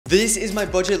This is my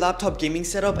budget laptop gaming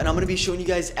setup, and I'm gonna be showing you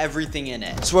guys everything in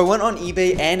it. So I went on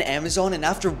eBay and Amazon, and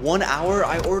after 1 hour,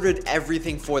 I ordered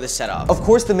everything for the setup. Of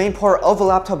course, the main part of a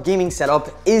laptop gaming setup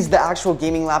is the actual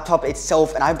gaming laptop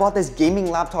itself, and I bought this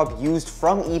gaming laptop used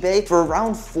from eBay for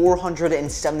around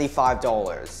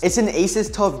 $475. It's an Asus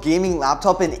TUF gaming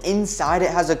laptop, and inside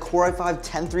it has a Core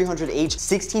i5-10300H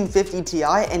 1650 Ti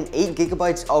and 8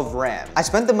 gigabytes of RAM. I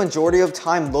spent the majority of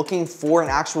time looking for an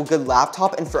actual good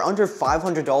laptop, and for under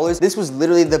 $500, this was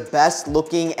literally the best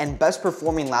looking and best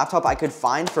performing laptop I could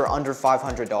find for under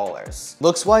 $500.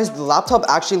 Looks wise, the laptop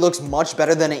actually looks much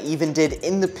better than it even did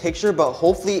in the picture, but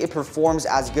hopefully it performs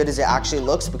as good as it actually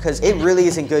looks because it really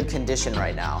is in good condition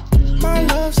right now. My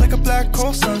love's like a black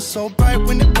hole sun, so bright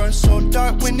when it burns, so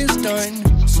dark when it's done.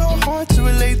 So hard to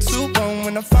relate to one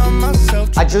when I find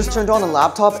myself. I just turned on a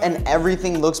laptop and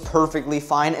everything looks perfectly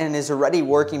fine and is already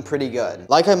working pretty good.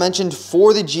 Like I mentioned,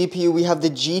 for the GPU, we have the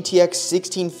GTX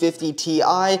 1650 Ti.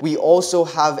 We also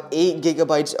have 8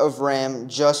 gigabytes of RAM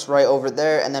just right over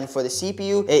there. And then for the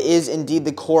CPU, it is indeed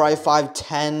the Core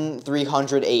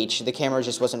i5-10300H. The camera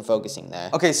just wasn't focusing there.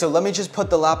 Okay, so let me just put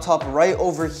the laptop right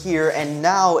over here, and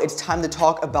now it's time to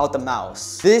talk about the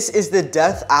mouse. This is the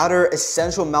Death Adder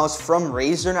Essential Mouse from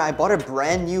Razer, and I bought it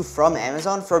brand new from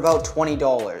Amazon for about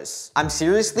 $20. I'm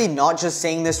seriously not just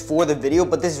saying this for the video,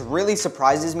 but this really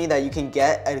surprises me that you can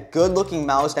get a good looking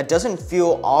mouse that doesn't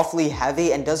feel awfully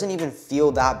heavy and doesn't even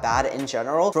feel that bad in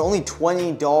general for only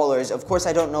 $20. Of course,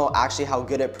 I don't know actually how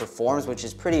good it performs, which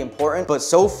is pretty important, but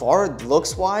so far,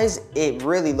 looks wise, it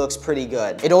really looks pretty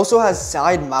good. It also has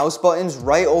side mouse buttons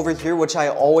right over here, which I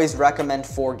always recommend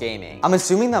for gaming. I'm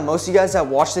assuming that most of you guys that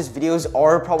watch this videos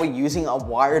are probably using a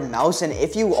wired mouse, and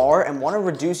if you are and want to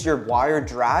reduce your wire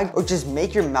drag or just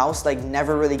make your mouse like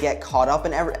never really get caught up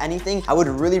in anything, I would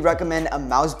really recommend a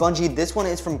mouse bungee. This one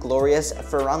is from Glorious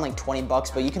for around like 20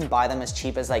 bucks, but you can buy them as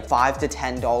cheap as like $5 to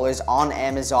 $10 on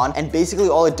Amazon. And basically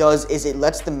all it does is it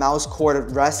lets the mouse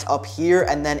cord rest up here,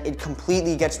 and then it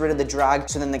completely gets rid of the drag,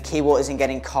 so then the cable isn't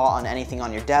getting caught on anything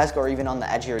on your desk or even on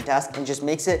the edge of your desk, and just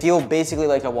makes it feel basically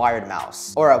like a wired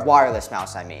mouse, or a wireless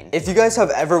mouse, I mean. If you guys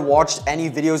have ever watched any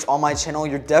videos on my channel,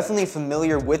 you're definitely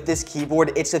familiar with this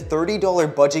keyboard. It's a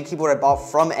 $30 budget keyboard I bought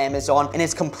from Amazon, and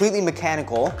it's completely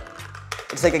mechanical.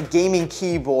 It's like a gaming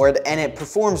keyboard, and it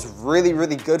performs really,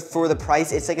 really good for the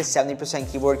price. It's like a 70%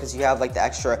 keyboard because you have like the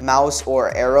extra mouse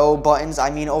or arrow buttons, I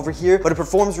mean, over here, but it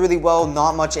performs really well,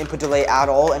 not much input delay at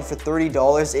all. And for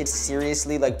 $30, it's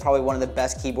seriously like probably one of the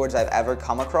best keyboards I've ever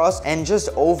come across, and just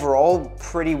overall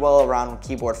pretty well around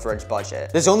keyboard for its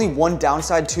budget. There's only one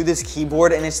downside to this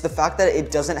keyboard, and it's the fact that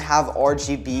it doesn't have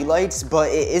RGB lights,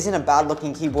 but it isn't a bad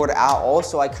looking keyboard at all,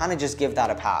 so I kind of just give that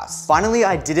a pass. Finally,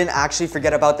 I didn't actually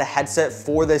forget about the headset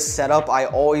for this setup. I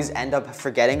always end up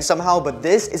forgetting somehow, but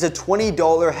this is a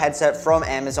 $20 headset from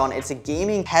Amazon. It's a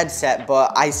gaming headset,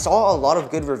 but I saw a lot of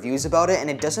good reviews about it,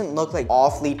 and it doesn't look like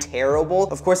awfully terrible.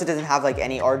 Of course, it doesn't have like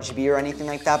any RGB or anything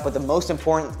like that, but the most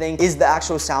important thing is the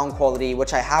actual sound quality,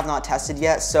 which I have not tested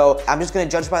yet, so I'm just gonna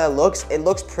judge by the looks. It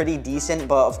looks pretty decent,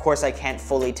 but of course I can't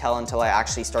fully tell until I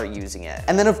actually start using it.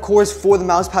 And then of course, for the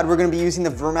mouse pad, we're gonna be using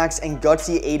the Vermax and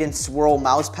Gutsy 8-inch Swirl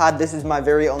mouse pad. This is my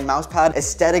very own mouse pad.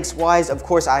 Aesthetics wise, of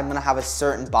course, I'm gonna have a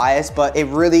certain bias, but it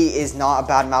really is not a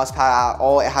bad mouse pad at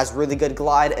all. It has really good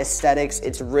glide aesthetics.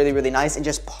 It's really, really nice and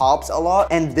just pops a lot.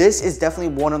 And this is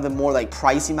definitely one of the more like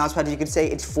pricey mouse pads, you could say.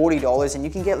 It's $40, and you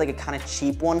can get like a kind of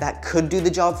cheap one that could do the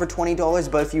job for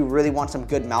 $20, but if you really want some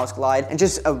good mouse glide and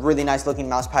just a really nice looking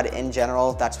mouse pad in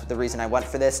general, that's the reason I went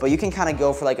for this. But you can kind of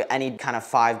go for like any kind of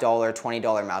 $5,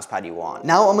 $20 mouse pad you want.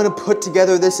 Now I'm gonna put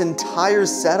together this entire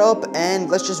setup, and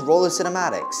let's just roll the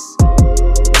cinematics.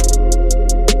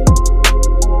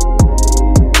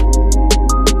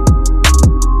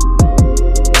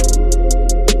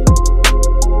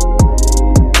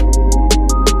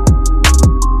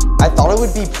 It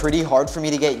would be pretty hard for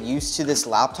me to get used to this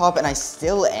laptop, and I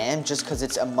still am, just because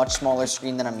it's a much smaller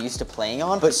screen than I'm used to playing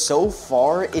on, but so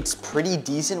far it's pretty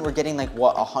decent. We're getting like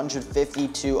what, 150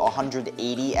 to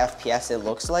 180 FPS it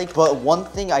looks like. But one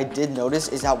thing I did notice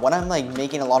is that when I'm like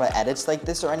making a lot of edits like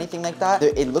this or anything like that,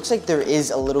 it looks like there is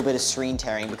a little bit of screen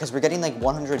tearing because we're getting like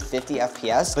 150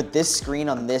 FPS, but this screen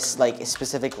on this like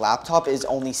specific laptop is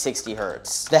only 60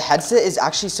 Hertz. The headset is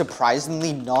actually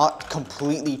surprisingly not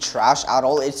completely trash at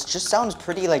all. It just sounds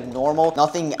pretty like normal,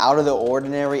 nothing out of the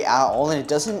ordinary at all, and it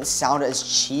doesn't sound as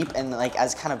cheap and like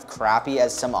as kind of crappy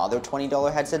as some other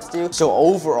 $20 headsets do. So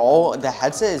overall, the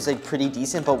headset is like pretty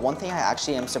decent, but one thing I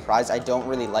actually am surprised I don't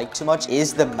really like too much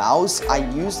is the mouse. I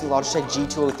use the Logitech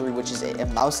G203, which is a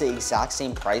mouse at the exact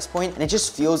same price point, and it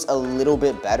just feels a little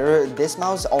bit better. This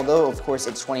mouse, although of course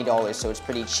it's $20, so it's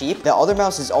pretty cheap, the other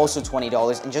mouse is also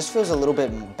 $20 and just feels a little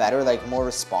bit better, like more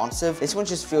responsive. This one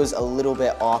just feels a little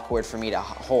bit awkward for me to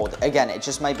hold. Again, it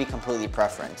just might be completely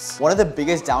preference. One of the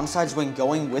biggest downsides when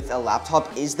going with a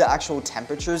laptop is the actual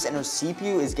temperatures, and our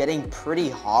CPU is getting pretty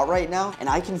hot right now, and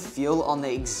I can feel on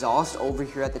the exhaust over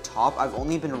here at the top. I've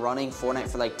only been running Fortnite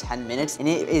for like 10 minutes, and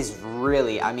it is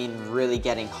really, I mean, really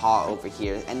getting hot over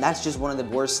here, and that's just one of the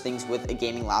worst things with a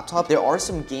gaming laptop. There are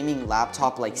some gaming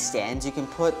laptop like stands you can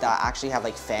put that actually have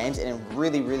like fans, and it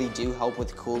really do help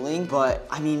with cooling, but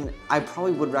I mean, I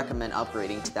probably would recommend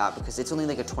upgrading to that because it's only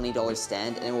like a $20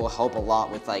 stand, and it will help a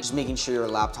lot with like just making sure your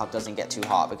laptop doesn't get too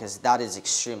hot, because that is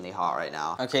extremely hot right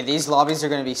now. Okay, these lobbies are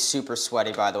going to be super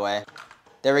sweaty, by the way.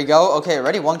 There we go. Okay,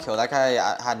 already one kill. That guy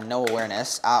had no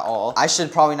awareness at all. I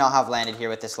should probably not have landed here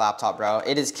with this laptop, bro.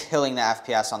 It is killing the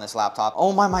FPS on this laptop.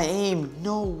 Oh my aim.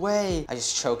 No way. I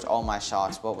just choked all my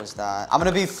shots. What was that? I'm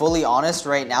gonna be fully honest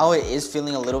right now. It is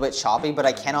feeling a little bit choppy, but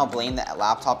I cannot blame the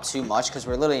laptop too much because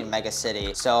we're literally in Mega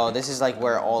City. So this is like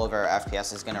where all of our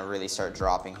FPS is gonna really start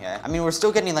dropping here. I mean, we're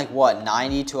still getting like what,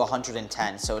 90 to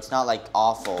 110. So it's not like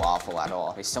awful at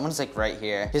all. Wait, someone's like right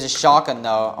here. Here's a shotgun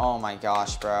though. Oh my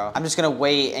gosh, bro. I'm just gonna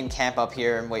wait and camp up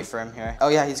here and wait for him here. Oh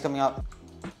yeah, he's coming up.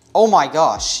 Oh my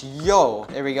gosh, yo,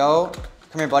 there we go.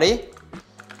 Come here, buddy.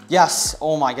 Yes.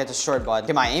 Oh my, get destroyed, bud.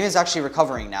 Okay, my aim is actually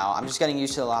recovering now. I'm just getting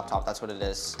used to the laptop. That's what it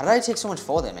is. How did I take so much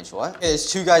fall damage? What? Okay, there's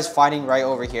two guys fighting right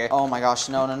over here. Oh my gosh.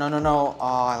 No. Oh,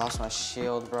 I lost my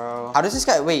shield, bro. How does this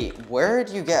guy... Wait, where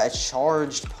do you get a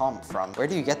charged pump from? Where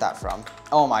do you get that from?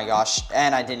 Oh my gosh.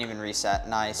 And I didn't even reset.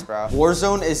 Nice, bro.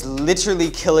 Warzone is literally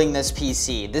killing this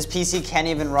PC. This PC can't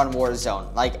even run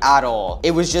Warzone, like, at all.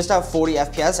 It was just at 40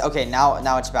 FPS. Okay,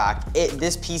 now it's back.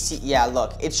 This PC... Yeah,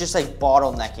 look. It's just, like,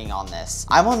 bottlenecking on this.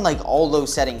 I'm on like all low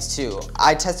settings too.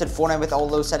 I tested Fortnite with all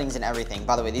low settings and everything.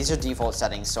 By the way, these are default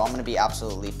settings, so I'm gonna be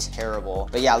absolutely terrible.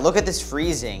 But yeah, look at this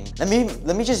freezing. Let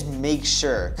me just make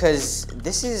sure, because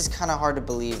this is kind of hard to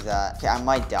believe that. Okay, I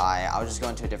might die. I'll just go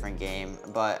into a different game.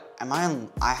 But am I on?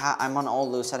 I'm on all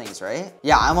low settings, right?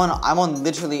 Yeah, I'm on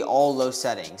literally all low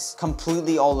settings.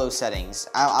 Completely all low settings.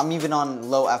 I'm even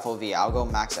on low FOV. I'll go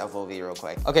max FOV real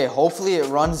quick. Okay, hopefully it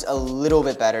runs a little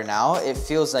bit better now. It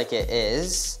feels like it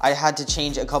is. I had to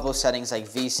change a couple of settings like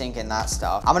VSync and that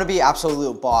stuff. I'm gonna be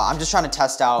absolute bot. I'm just trying to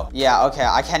test out. Yeah, okay,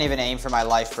 I can't even aim for my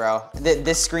life, bro.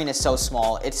 This screen is so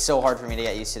small. It's so hard for me to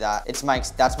get used to that.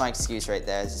 That's my excuse right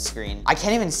there, is the screen. I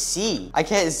can't even see. I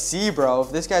can't see, bro.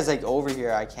 If this guy's like over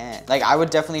here, I can't. Like, I would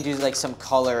definitely do like some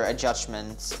color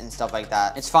adjustments and stuff like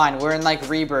that. It's fine. We're in like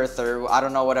Rebirth, or I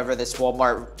don't know, whatever this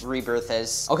Walmart Rebirth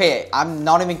is. Okay, I'm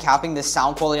not even capping the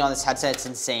sound quality on this headset. It's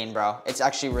insane, bro. It's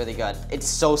actually really good. It's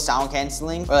so sound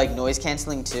canceling, or like noise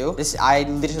canceling too. I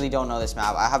literally don't know this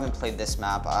map. I haven't played this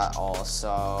map at all, so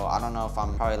I don't know if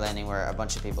I'm probably landing where a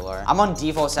bunch of people are. I'm on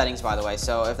default settings, by the way,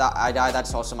 so if I die,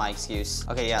 that's also my excuse.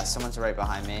 Okay, yeah, someone's right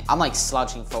behind me. I'm like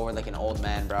slouching forward like an old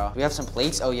man, bro. We have some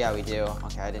plates? Oh yeah, we do.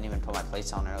 Okay, I didn't even put my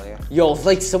plates on earlier. Yo, if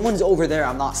like someone's over there,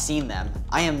 I'm not seeing them.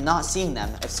 I am not seeing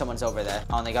them if someone's over there.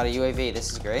 Oh, and they got a UAV.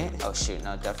 This is great. Oh shoot,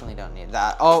 no, definitely don't need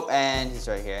that. Oh, and he's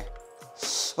right here.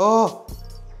 Oh.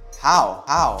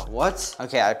 How? What?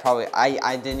 Okay,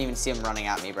 I didn't even see him running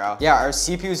at me, bro. Yeah, our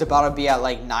CPU is about to be at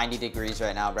like 90 degrees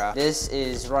right now, bro. This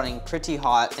is running pretty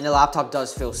hot, and the laptop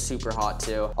does feel super hot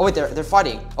too. Oh wait, they're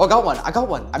fighting. Oh, I got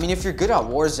one. I mean, if you're good at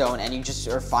Warzone and you just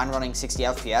are fine running 60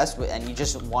 FPS and you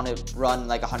just want to run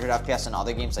like 100 FPS in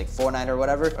other games like Fortnite or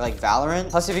whatever, or like Valorant,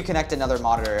 plus if you connect another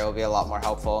monitor, it will be a lot more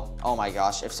helpful. Oh my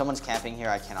gosh, if someone's camping here,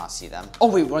 I cannot see them.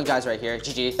 Oh wait, one guy's right here.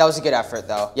 GG. That was a good effort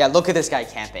though. Yeah, look at this guy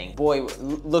camping. Boy,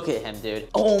 look at him, dude.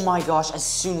 Oh my gosh, as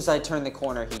soon as I turned the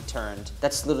corner, he turned.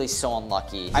 That's literally so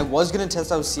unlucky. I was gonna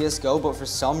test out CSGO, but for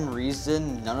some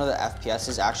reason, none of the FPS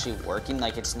is actually working.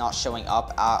 Like, it's not showing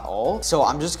up at all. So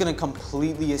I'm just gonna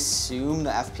completely assume the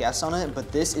FPS on it, but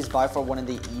this is by far one of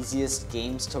the easiest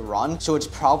games to run. So it's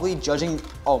probably judging,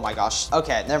 oh my gosh.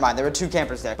 Okay, never mind, there were two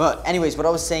campers there. But anyways, what I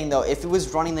was saying though, if it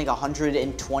was running like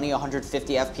 120,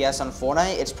 150 FPS on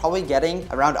Fortnite, it's probably getting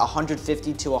around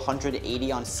 150 to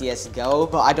 180 on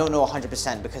CSGO, but I don't know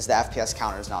 100% because the FPS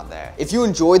counter is not there. If you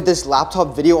enjoyed this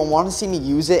laptop video and want to see me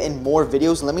use it in more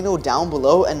videos, let me know down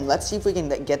below, and let's see if we can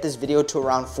get this video to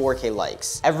around 4K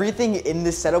likes. Everything in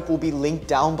this setup will be linked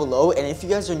down below, and if you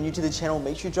guys are new to the channel,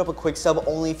 make sure you drop a quick sub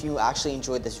only if you actually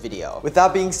enjoyed this video. With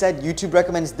that being said, YouTube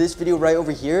recommends this video right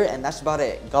over here, and that's about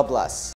it. God bless.